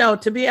to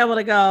be able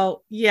to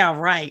go, yeah,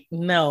 right.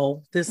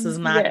 No, this is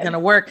not going to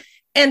work.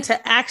 And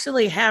to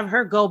actually have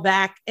her go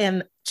back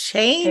and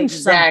change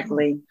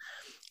something.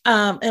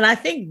 And I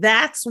think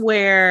that's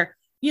where,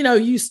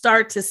 you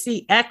start to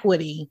see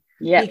equity,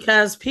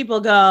 because people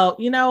go,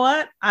 you know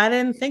what? I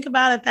didn't think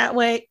about it that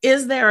way.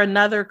 Is there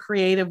another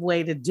creative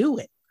way to do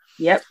it?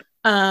 Yep.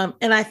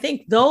 And I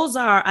think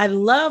I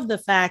love the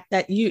fact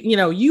that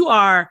you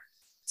are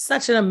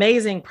such an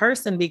amazing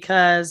person,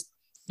 because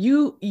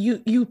you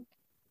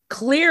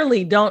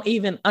clearly don't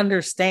even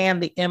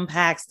understand the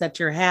impacts that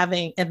you're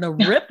having and the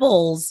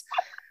ripples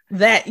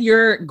that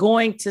you're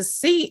going to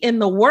see in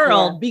the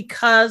world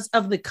because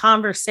of the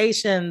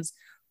conversations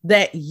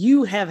that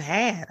you have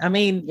had.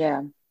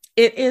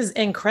 It is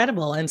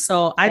incredible. And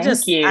so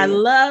I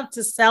love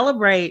to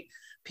celebrate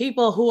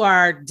people who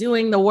are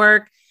doing the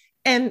work.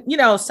 And,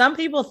 some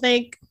people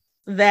think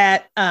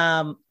that,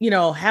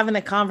 having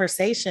a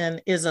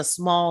conversation is a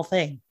small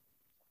thing.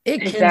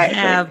 It can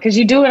have, because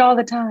you do it all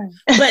the time,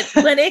 but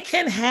it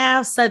can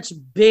have such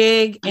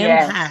big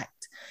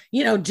impact,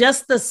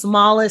 just the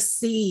smallest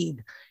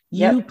seed,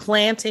 you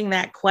planting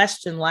that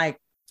question, like,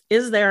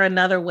 is there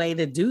another way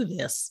to do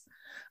this?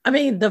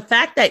 The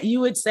fact that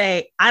you would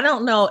say, I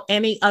don't know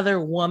any other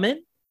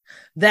woman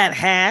that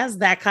has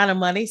that kind of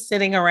money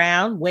sitting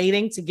around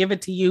waiting to give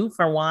it to you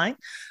for wine.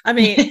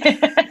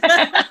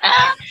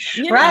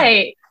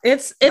 Right.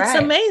 It's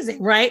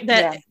amazing, right?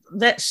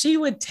 That she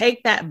would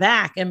take that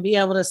back and be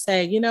able to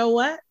say, you know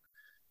what?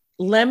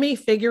 Let me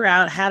figure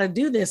out how to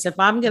do this. If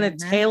I'm going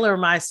to tailor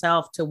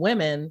myself to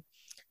women,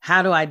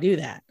 how do I do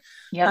that?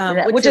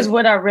 Yeah, which is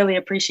what I really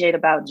appreciate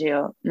about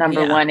Jill.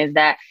 Number one is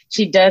that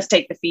she does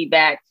take the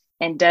feedback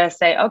and does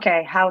say,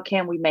 okay, how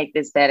can we make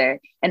this better?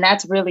 And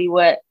that's really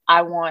what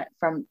I want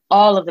from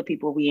all of the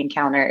people we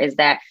encounter, is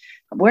that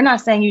we're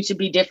not saying you should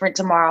be different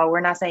tomorrow.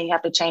 We're not saying you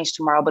have to change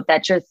tomorrow, but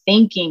that you're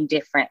thinking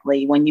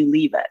differently when you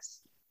leave us.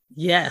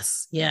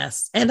 Yes.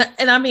 And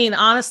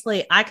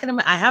honestly, I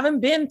haven't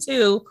been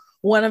to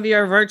one of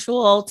your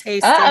virtual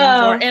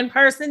tastings or in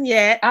person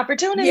yet.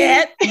 Opportunity.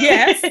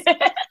 Yes.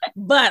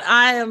 But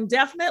I am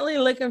definitely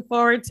looking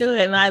forward to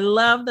it. And I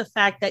love the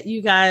fact that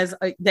you guys,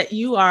 that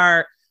you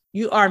are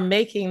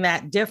making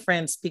that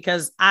difference,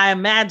 because I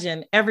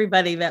imagine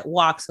everybody that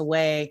walks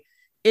away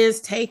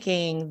is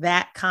taking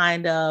that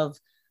kind of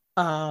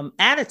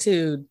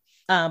attitude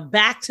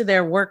back to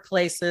their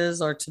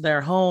workplaces or to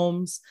their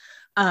homes,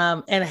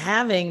 and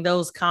having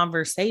those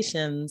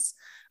conversations,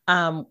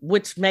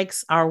 which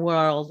makes our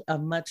world a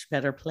much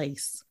better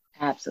place.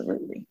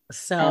 Absolutely.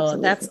 So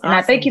Absolutely. That's awesome. And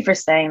I thank you for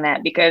saying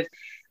that, because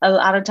a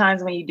lot of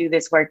times when you do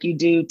this work, you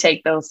do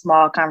take those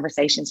small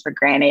conversations for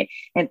granted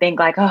and think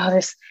like, oh,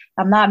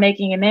 I'm not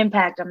making an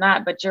impact. I'm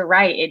not, but you're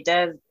right. It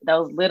does.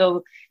 Those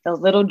little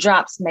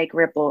drops make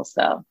ripples.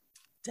 So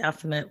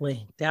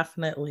Definitely.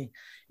 Definitely.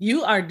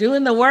 You are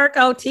doing the work,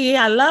 OT.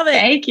 I love it.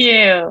 Thank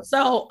you.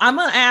 So I'm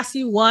going to ask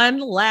you one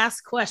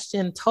last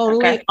question,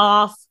 totally Okay.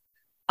 off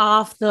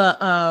the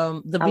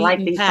I like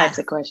beaten these path, types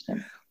of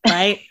questions.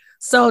 right?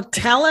 So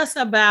tell us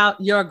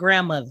about your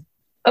grandmother.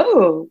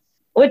 Oh,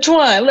 which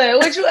one?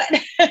 Look, which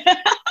one?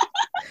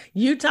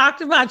 You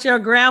talked about your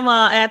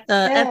grandma at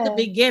the Yeah.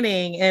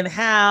 beginning and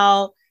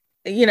how,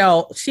 she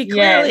Yes.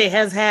 clearly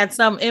has had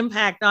some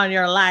impact on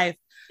your life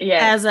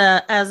Yes.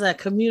 as a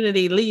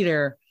community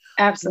leader.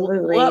 What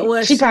Absolutely.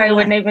 was She she probably like?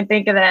 wouldn't even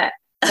think of that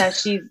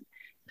she's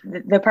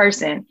the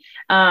person,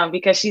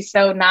 because she's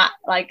so not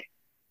like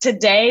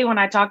today when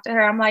I talk to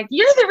her, I'm like,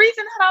 you're the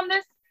reason that I'm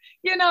this,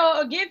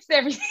 against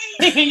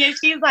everything. And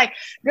she's like,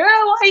 girl,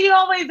 why are you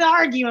always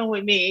arguing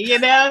with me?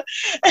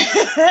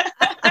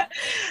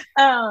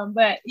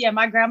 But yeah,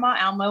 my grandma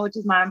Alma, which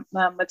is my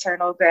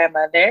maternal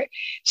grandmother,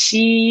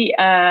 she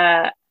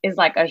is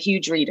like a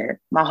huge reader.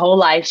 My whole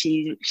life,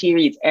 she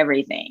reads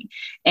everything.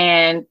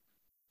 And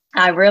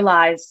I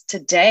realized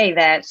today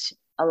that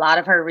a lot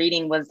of her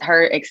reading was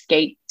her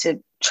escape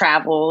to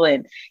travel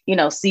and,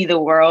 see the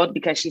world,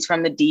 because she's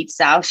from the deep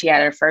South. She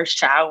had her first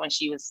child when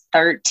she was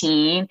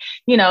 13,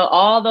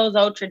 all those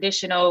old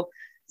traditional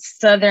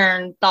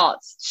Southern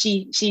thoughts.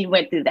 She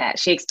went through that.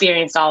 She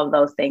experienced all of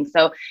those things.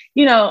 So,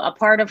 a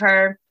part of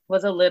her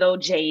was a little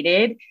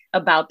jaded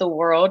about the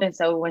world. And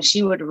so when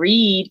she would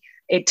read,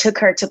 it took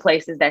her to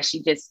places that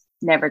she just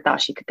never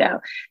thought she could go.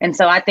 And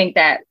so I think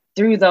that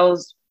through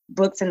those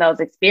books and those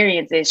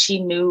experiences, she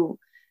knew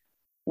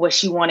what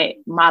she wanted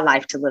my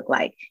life to look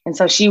like. And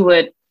so she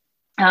would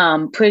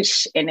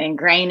push and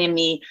ingrain in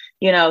me,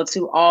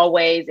 to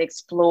always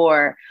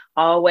explore,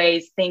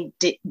 always think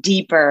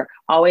deeper,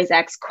 always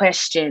ask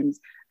questions,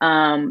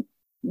 read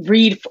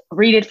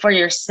it for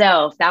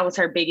yourself. That was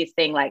her biggest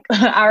thing. Like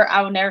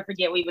I will never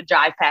forget, we would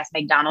drive past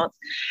McDonald's,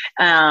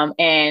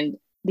 and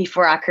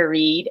before I could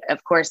read,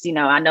 of course,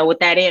 I know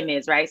what that M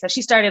is, right? So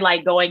she started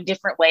like going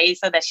different ways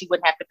so that she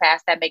wouldn't have to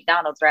pass that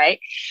McDonald's, right?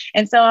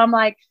 And so I'm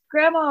like,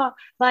 Grandma,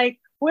 like,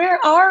 where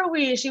are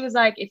we? And she was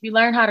like, if you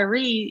learn how to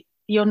read,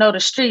 you'll know the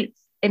streets,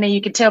 and then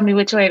you can tell me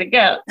which way to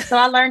go. So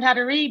I learned how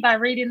to read by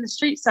reading the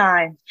street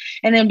signs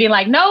and then being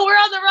like, no, we're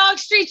on the wrong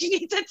street. You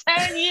need to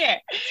turn here.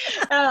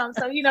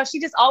 So,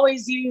 she just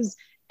always used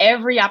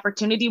every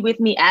opportunity with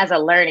me as a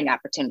learning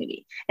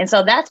opportunity. And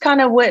so that's kind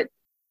of what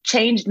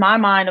changed my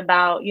mind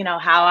about,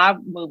 how I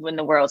move in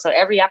the world. So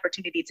every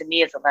opportunity to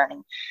me is a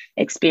learning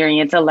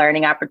experience, a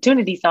learning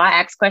opportunity. So I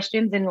ask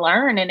questions and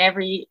learn in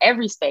every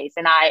space,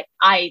 and I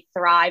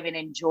thrive and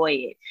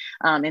enjoy it.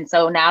 And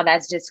so now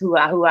that's just who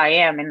I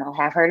am, and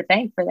I have her to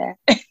thank for that.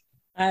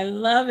 I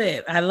love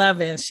it. I love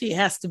it. She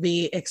has to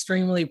be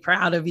extremely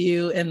proud of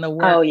you and the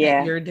work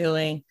that you're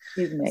doing.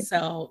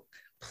 So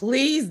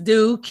please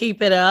do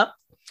keep it up.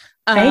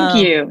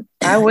 Thank you.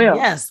 I will.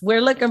 Yes,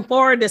 we're looking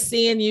forward to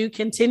seeing you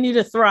continue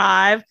to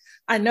thrive.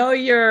 I know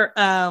you're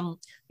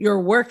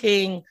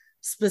working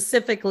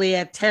specifically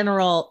at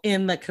Teneral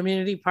in the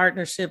community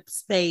partnership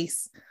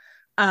space,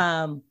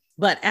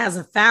 but as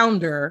a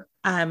founder,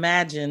 I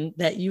imagine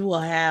that you will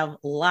have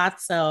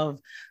lots of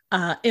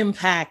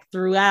impact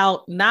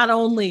throughout not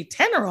only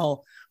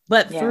Teneral,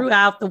 but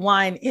throughout the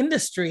wine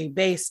industry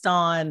based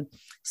on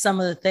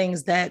some of the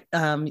things that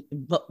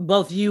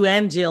both you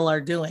and Jill are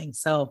doing.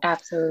 So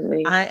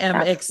absolutely, I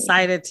am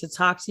excited to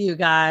talk to you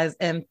guys,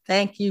 and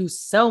thank you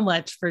so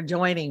much for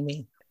joining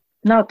me.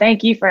 No,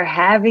 thank you for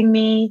having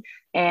me.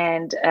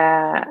 And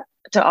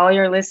to all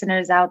your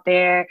listeners out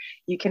there,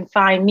 you can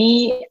find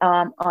me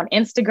on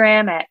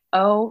Instagram at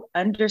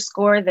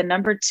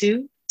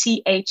O_2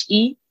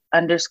 THE_OTESHA.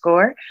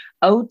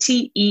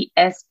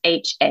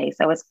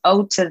 So it's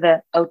O to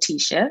the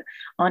Otisha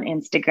on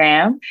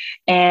Instagram.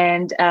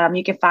 And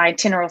you can find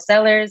Teneral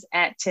Cellars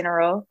at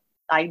Teneral,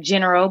 like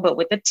general, but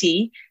with a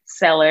T,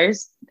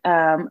 Cellars,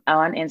 on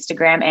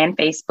Instagram and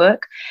Facebook.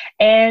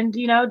 And,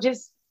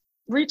 just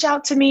reach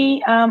out to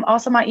me.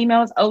 Also, my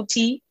email is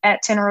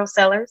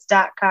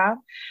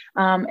ot@teneralcellars.com.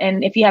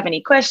 And if you have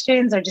any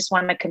questions or just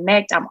want to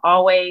connect, I'm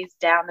always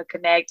down to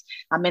connect.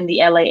 I'm in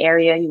the LA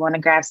area. You want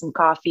to grab some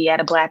coffee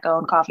at a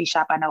Black-owned coffee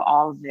shop? I know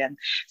all of them.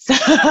 So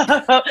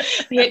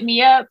hit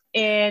me up,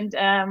 and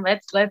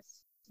let's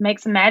make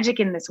some magic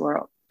in this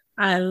world.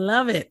 I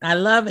love it. I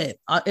love it.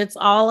 It's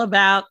all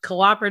about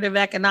cooperative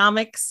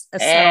economics.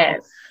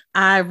 Yes. So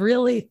I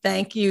really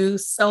thank you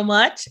so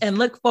much and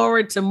look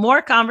forward to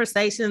more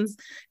conversations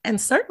and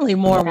certainly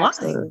more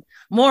wine.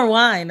 More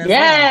wine.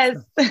 Yes.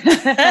 Well.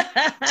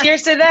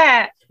 Cheers to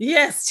that.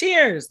 Yes.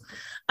 Cheers.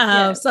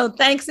 Yes. So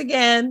thanks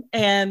again.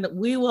 And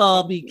we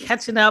will be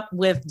catching up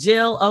with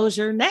Jill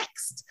Osier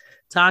next.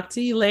 Talk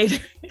to you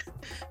later.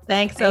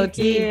 Thanks, Thank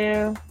OT.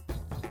 You.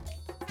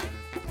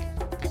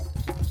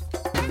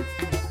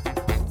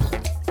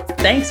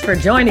 Thanks for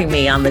joining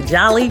me on the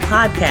Jolly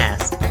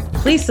Podcast.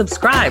 Please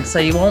subscribe so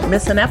you won't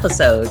miss an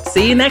episode.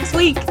 See you next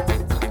week.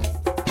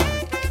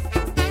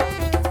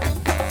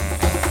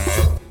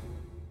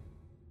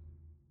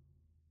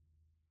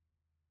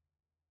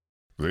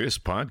 This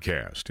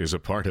podcast is a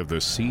part of the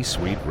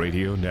C-Suite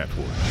Radio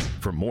Network.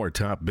 For more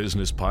top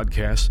business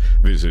podcasts,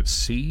 visit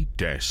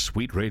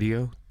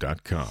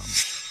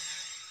c-suiteradio.com.